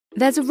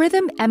There's a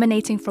rhythm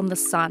emanating from the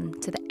sun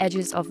to the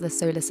edges of the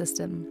solar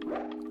system.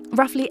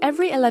 Roughly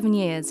every 11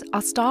 years,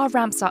 our star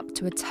ramps up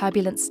to a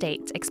turbulent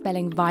state,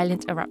 expelling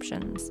violent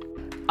eruptions.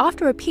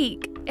 After a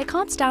peak, it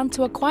calms down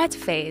to a quieter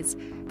phase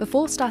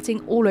before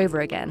starting all over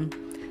again.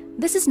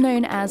 This is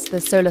known as the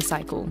solar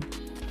cycle.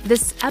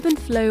 This ebb and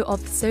flow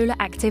of solar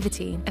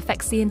activity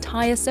affects the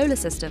entire solar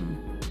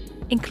system,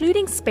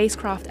 including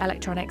spacecraft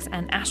electronics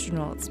and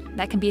astronauts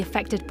that can be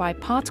affected by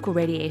particle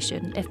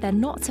radiation if they're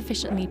not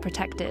sufficiently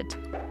protected.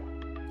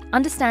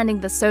 Understanding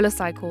the solar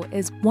cycle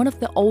is one of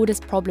the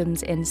oldest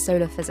problems in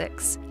solar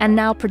physics, and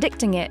now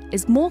predicting it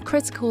is more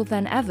critical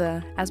than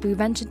ever as we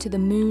venture to the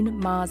Moon,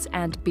 Mars,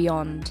 and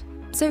beyond.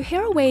 So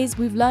here are ways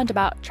we've learned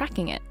about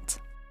tracking it.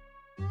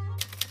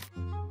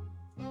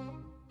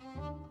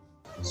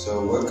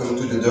 So welcome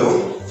to the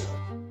dome.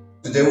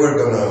 Today we're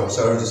gonna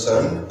observe the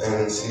sun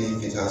and see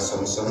if it has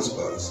some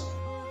sunspots.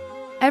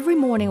 Every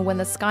morning when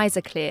the skies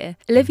are clear,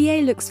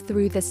 Olivier looks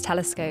through this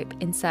telescope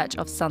in search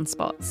of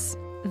sunspots.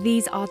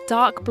 These are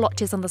dark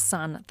blotches on the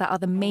sun that are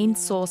the main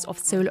source of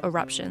solar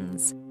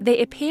eruptions.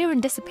 They appear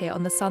and disappear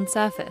on the sun's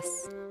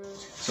surface.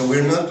 So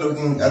we're not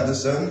looking at the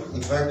sun,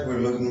 in fact we're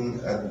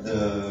looking at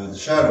the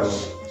shadow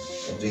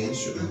of the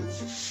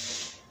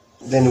instrument.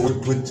 Then we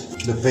put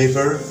the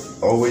paper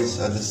always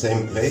at the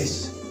same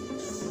place,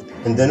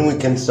 and then we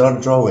can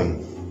start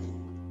drawing.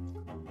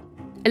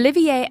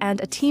 Olivier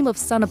and a team of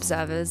sun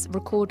observers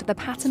record the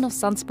pattern of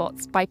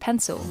sunspots by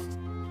pencil.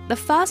 The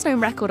first known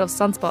record of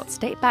sunspots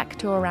date back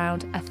to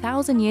around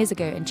 1,000 years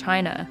ago in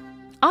China.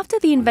 After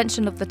the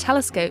invention of the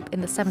telescope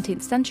in the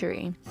 17th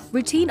century,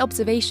 routine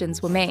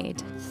observations were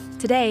made.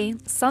 Today,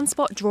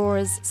 sunspot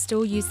drawers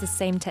still use the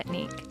same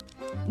technique.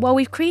 While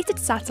we've created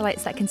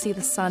satellites that can see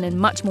the sun in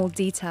much more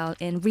detail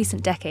in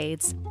recent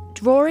decades,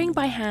 drawing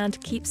by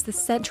hand keeps the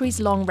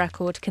centuries-long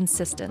record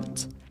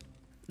consistent.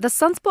 The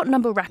sunspot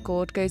number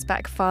record goes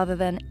back farther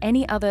than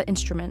any other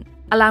instrument,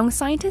 allowing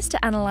scientists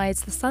to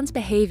analyze the sun's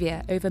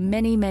behavior over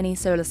many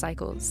solar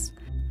cycles.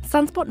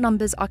 Sunspot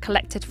numbers are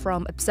collected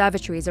from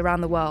observatories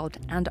around the world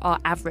and are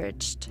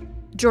averaged.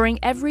 During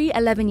every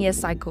 11-year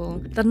cycle,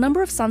 the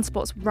number of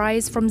sunspots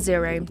rise from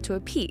 0 to a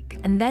peak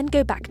and then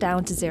go back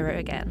down to 0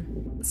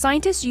 again.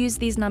 Scientists use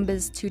these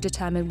numbers to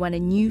determine when a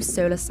new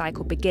solar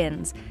cycle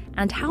begins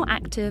and how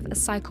active a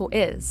cycle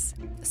is.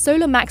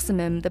 Solar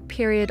maximum, the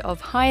period of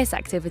highest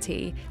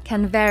activity,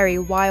 can vary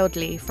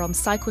wildly from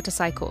cycle to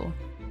cycle.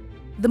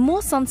 The more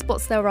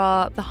sunspots there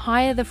are, the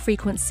higher the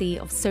frequency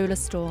of solar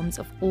storms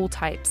of all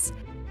types.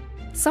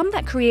 Some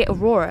that create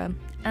aurora,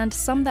 and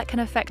some that can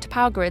affect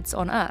power grids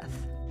on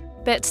Earth.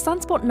 But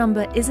sunspot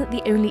number isn't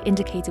the only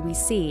indicator we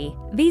see.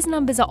 These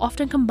numbers are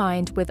often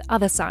combined with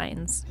other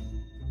signs.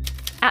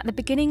 At the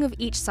beginning of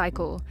each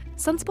cycle,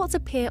 sunspots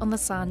appear on the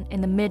sun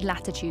in the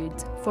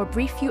mid-latitudes for a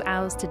brief few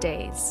hours to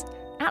days.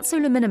 At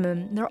solar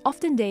minimum, there are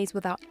often days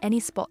without any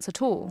spots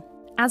at all.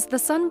 As the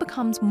sun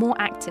becomes more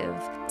active,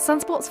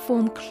 sunspots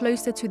form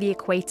closer to the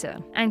equator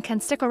and can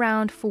stick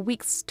around for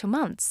weeks to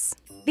months.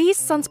 These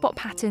sunspot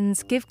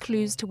patterns give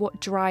clues to what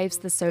drives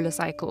the solar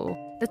cycle,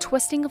 the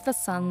twisting of the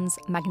sun's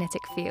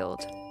magnetic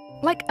field.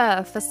 Like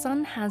Earth, the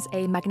sun has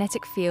a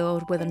magnetic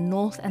field with a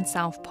north and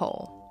south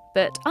pole.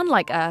 But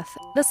unlike Earth,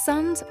 the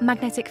sun's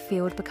magnetic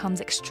field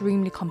becomes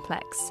extremely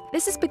complex.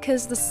 This is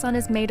because the sun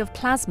is made of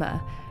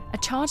plasma, a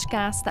charged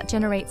gas that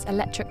generates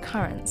electric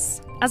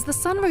currents. As the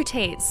sun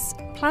rotates,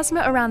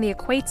 plasma around the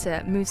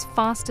equator moves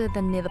faster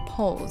than near the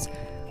poles,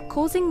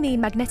 causing the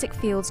magnetic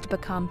fields to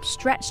become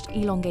stretched,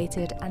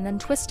 elongated, and then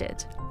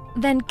twisted.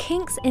 Then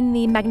kinks in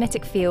the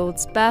magnetic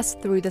fields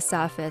burst through the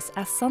surface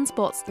as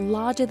sunspots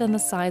larger than the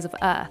size of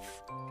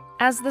Earth.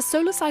 As the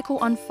solar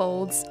cycle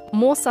unfolds,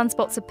 more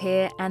sunspots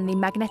appear and the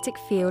magnetic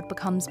field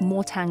becomes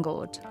more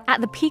tangled.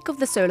 At the peak of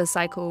the solar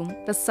cycle,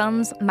 the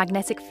sun's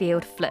magnetic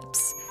field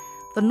flips.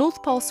 The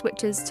North Pole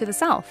switches to the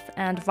south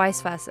and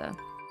vice versa.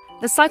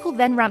 The cycle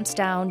then ramps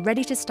down,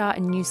 ready to start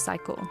a new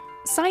cycle.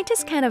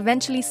 Scientists can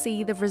eventually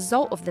see the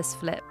result of this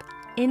flip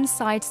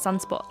inside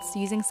sunspots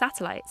using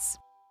satellites.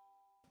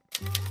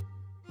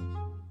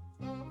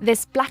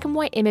 This black and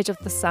white image of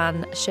the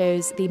sun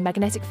shows the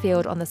magnetic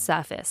field on the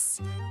surface.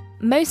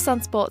 Most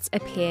sunspots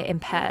appear in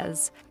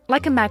pairs.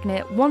 Like a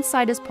magnet, one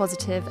side is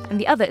positive and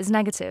the other is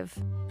negative.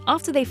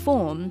 After they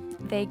form,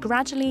 they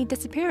gradually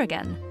disappear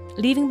again,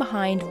 leaving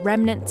behind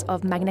remnants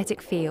of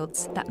magnetic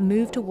fields that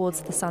move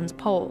towards the sun's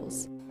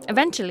poles.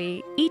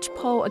 Eventually, each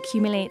pole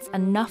accumulates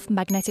enough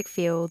magnetic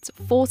fields,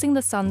 forcing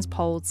the sun's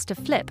poles to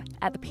flip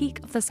at the peak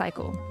of the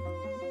cycle.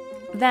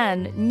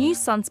 Then, new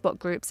sunspot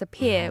groups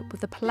appear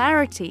with the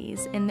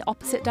polarities in the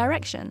opposite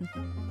direction.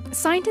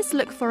 Scientists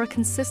look for a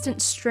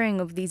consistent string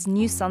of these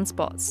new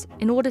sunspots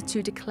in order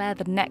to declare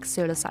the next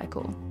solar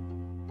cycle.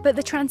 But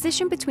the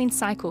transition between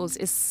cycles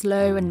is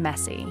slow and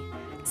messy.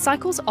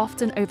 Cycles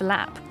often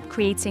overlap,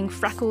 creating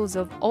freckles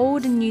of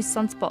old and new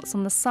sunspots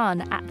on the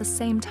sun at the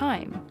same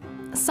time.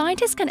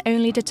 Scientists can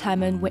only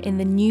determine we're in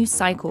the new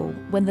cycle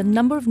when the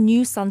number of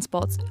new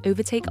sunspots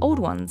overtake old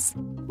ones,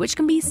 which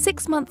can be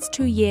 6 months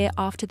to a year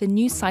after the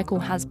new cycle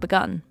has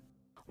begun.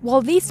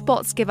 While these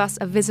spots give us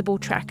a visible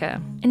tracker,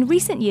 in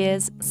recent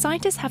years,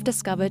 scientists have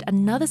discovered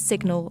another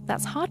signal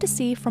that's hard to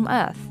see from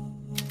Earth.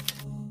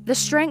 The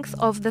strength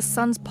of the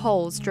sun's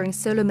poles during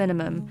solar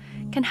minimum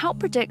can help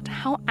predict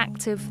how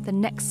active the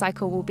next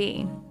cycle will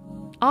be.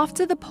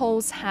 After the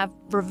poles have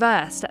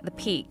reversed at the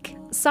peak,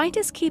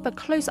 scientists keep a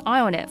close eye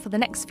on it for the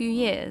next few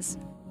years.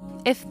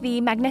 If the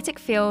magnetic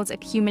fields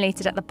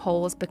accumulated at the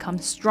poles become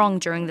strong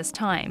during this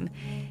time,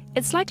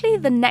 it's likely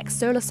the next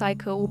solar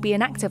cycle will be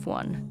an active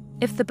one.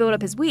 If the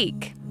buildup is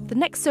weak, the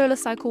next solar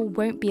cycle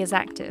won't be as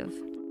active.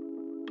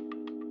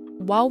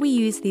 While we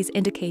use these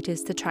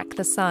indicators to track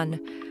the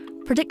sun,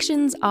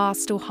 predictions are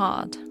still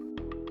hard.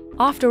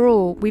 After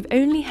all, we've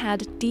only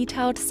had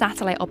detailed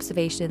satellite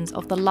observations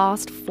of the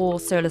last 4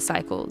 solar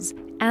cycles,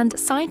 and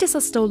scientists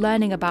are still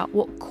learning about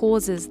what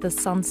causes the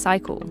sun's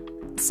cycle.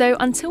 So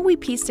until we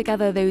piece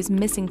together those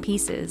missing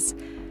pieces,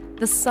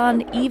 the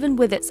sun, even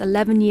with its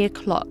 11-year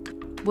clock,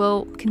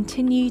 will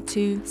continue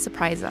to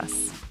surprise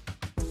us.